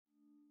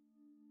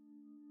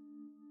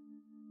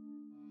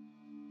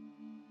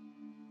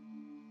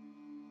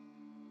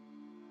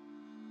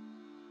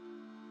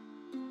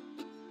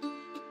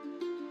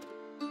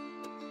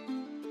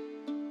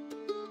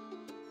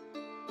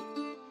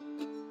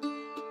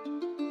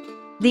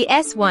The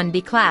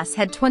S1b class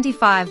had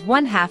 25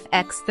 1/2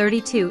 x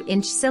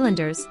 32-inch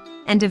cylinders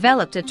and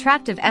developed a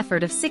tractive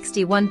effort of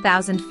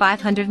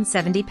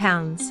 61,570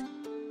 pounds.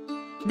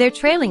 Their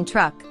trailing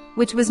truck,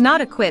 which was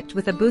not equipped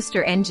with a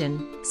booster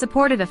engine,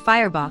 supported a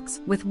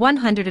firebox with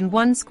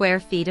 101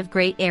 square feet of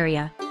grate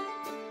area.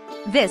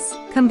 This,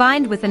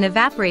 combined with an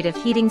evaporative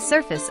heating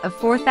surface of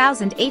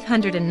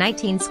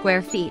 4,819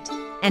 square feet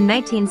and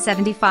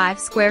 1975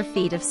 square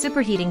feet of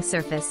superheating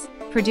surface,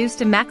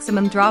 produced a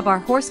maximum drawbar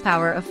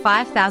horsepower of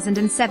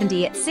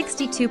 5,070 at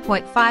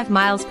 62.5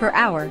 miles per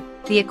hour,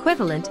 the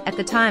equivalent at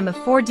the time of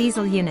 4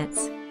 diesel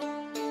units.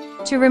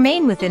 To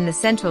remain within the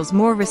Central's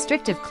more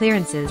restrictive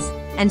clearances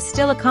and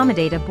still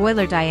accommodate a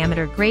boiler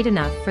diameter great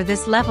enough for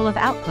this level of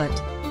output,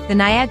 the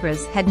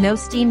Niagaras had no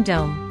steam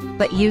dome,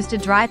 but used a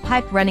dry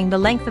pipe running the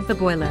length of the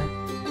boiler.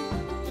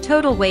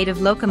 Total weight of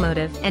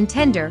locomotive and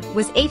tender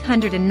was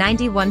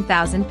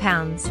 891,000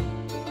 pounds.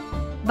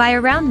 By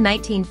around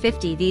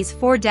 1950, these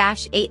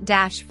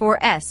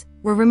 4-8-4s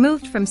were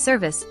removed from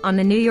service on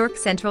the New York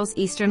Central's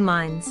eastern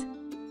lines.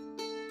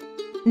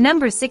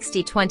 Number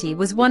 6020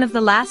 was one of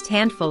the last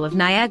handful of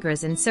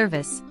Niagaras in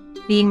service,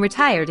 being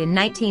retired in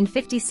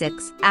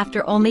 1956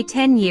 after only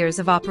 10 years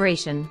of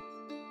operation.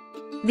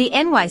 The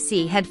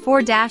NYC had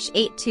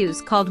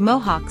 4-82s called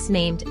Mohawks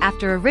named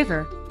after a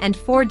river, and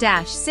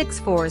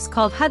 4-64s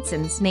called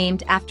Hudsons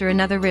named after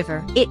another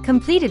river. It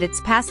completed its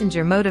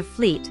passenger motive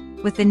fleet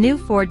with the new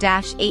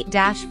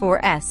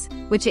 4-8-4s,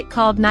 which it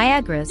called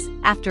Niagaras,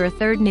 after a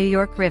third New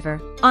York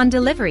river. On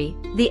delivery,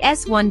 the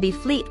S1b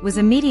fleet was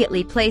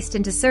immediately placed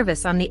into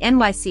service on the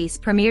NYC's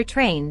premier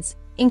trains,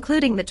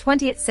 including the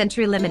 20th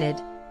Century Limited,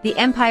 the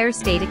Empire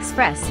State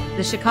Express,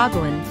 the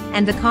Chicagoan,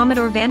 and the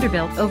Commodore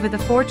Vanderbilt over the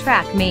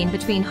 4-track main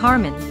between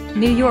Harmon,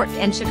 New York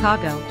and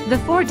Chicago. The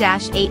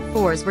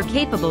 4-84s were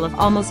capable of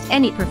almost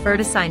any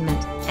preferred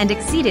assignment and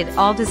exceeded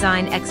all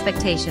design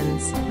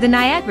expectations. The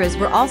Niagaras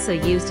were also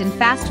used in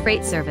fast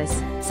freight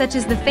service, such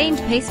as the famed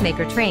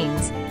pacemaker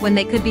trains, when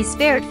they could be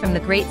spared from the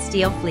Great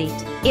Steel Fleet.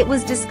 It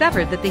was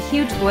discovered that the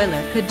huge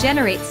boiler could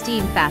generate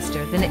steam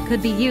faster than it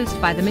could be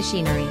used by the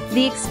machinery.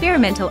 The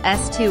experimental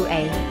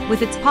S2A,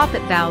 with its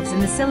poppet valves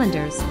in the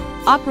cylinders,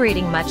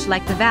 operating much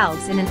like the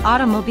valves in an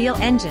automobile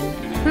engine,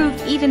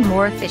 proved even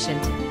more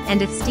efficient,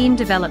 and if steam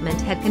development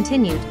had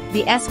continued,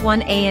 the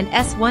S1A and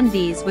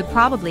S1Bs would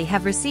probably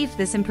have received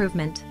this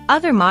improvement.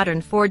 Other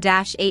modern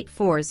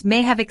 4-84s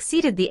may have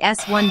exceeded the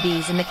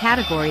S1Bs in the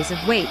categories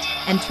of weight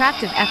and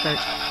tractive effort,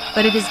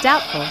 but it is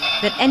doubtful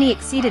that any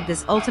exceeded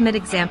this ultimate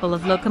example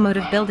of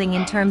locomotive building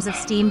in terms of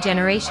steam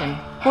generation,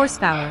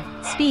 horsepower,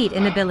 speed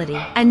and ability.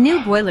 A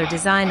new boiler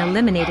design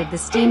eliminated the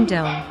steam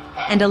dome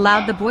and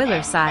allowed the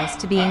boiler size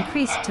to be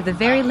increased to the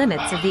very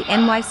limits of the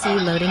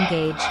NYC loading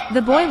gauge.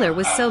 The boiler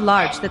was so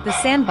large that the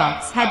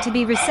sandbox had to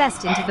be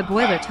recessed into the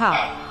boiler top,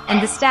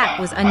 and the stack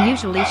was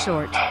unusually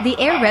short. The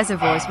air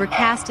reservoirs were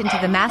cast into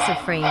the massive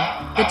frame,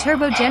 the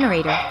turbo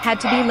generator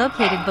had to be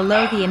located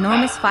below the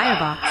enormous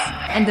firebox,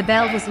 and the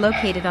bell was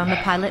located on the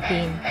pilot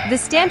beam. The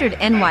standard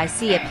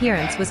NYC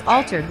appearance was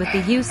altered with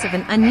the use of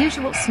an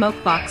unusual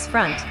smoke box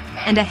front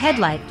and a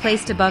headlight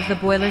placed above the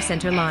boiler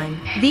center line.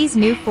 These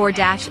new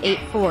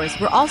 4-84s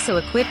were also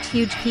equipped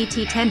huge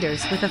PT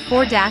tenders with a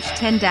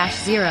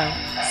 4-10-0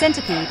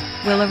 centipede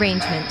wheel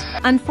arrangement.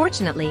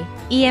 Unfortunately,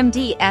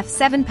 EMD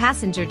F7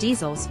 passenger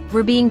diesels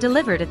were being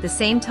delivered at the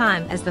same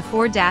time as the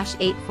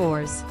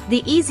 4-84s.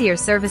 The easier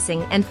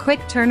servicing and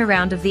quick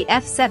turnaround of the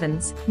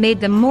F7s made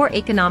them more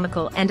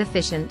economical and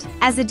efficient.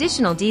 As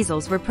additional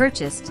diesels were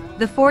purchased,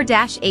 the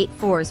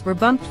 4-84s were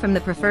bumped from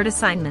the preferred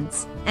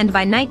assignments, and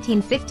by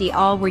 1950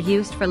 all were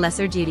used for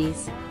lesser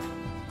duties.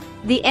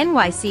 The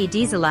NYC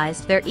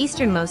dieselized their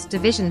easternmost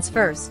divisions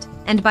first,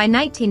 and by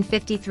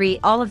 1953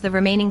 all of the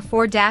remaining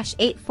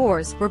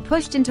 4-84s were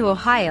pushed into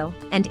Ohio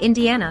and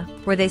Indiana,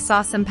 where they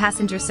saw some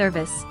passenger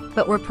service,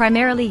 but were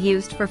primarily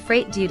used for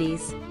freight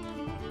duties.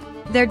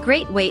 Their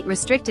great weight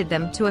restricted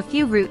them to a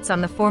few routes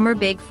on the former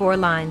Big Four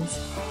lines.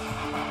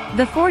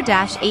 The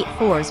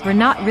 4-84s were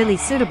not really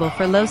suitable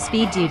for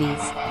low-speed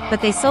duties,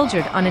 but they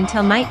soldiered on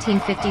until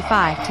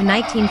 1955 to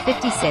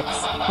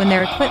 1956, when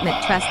their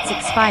equipment trusts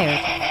expired,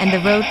 and the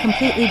road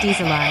completely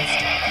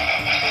dieselized.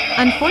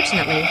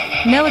 Unfortunately,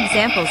 no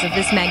examples of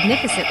this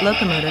magnificent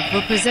locomotive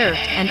were preserved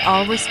and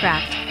all were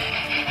scrapped.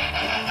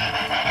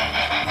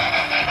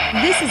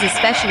 This is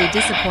especially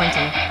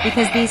disappointing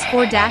because these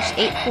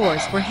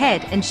 4-84s were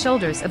head and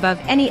shoulders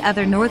above any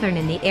other northern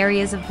in the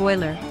areas of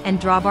boiler and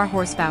drawbar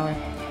horsepower.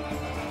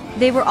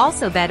 They were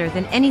also better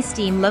than any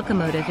steam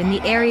locomotive in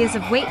the areas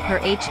of weight per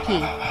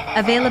HP,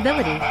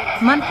 availability,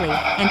 monthly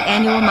and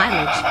annual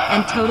mileage,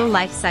 and total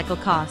life cycle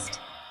cost.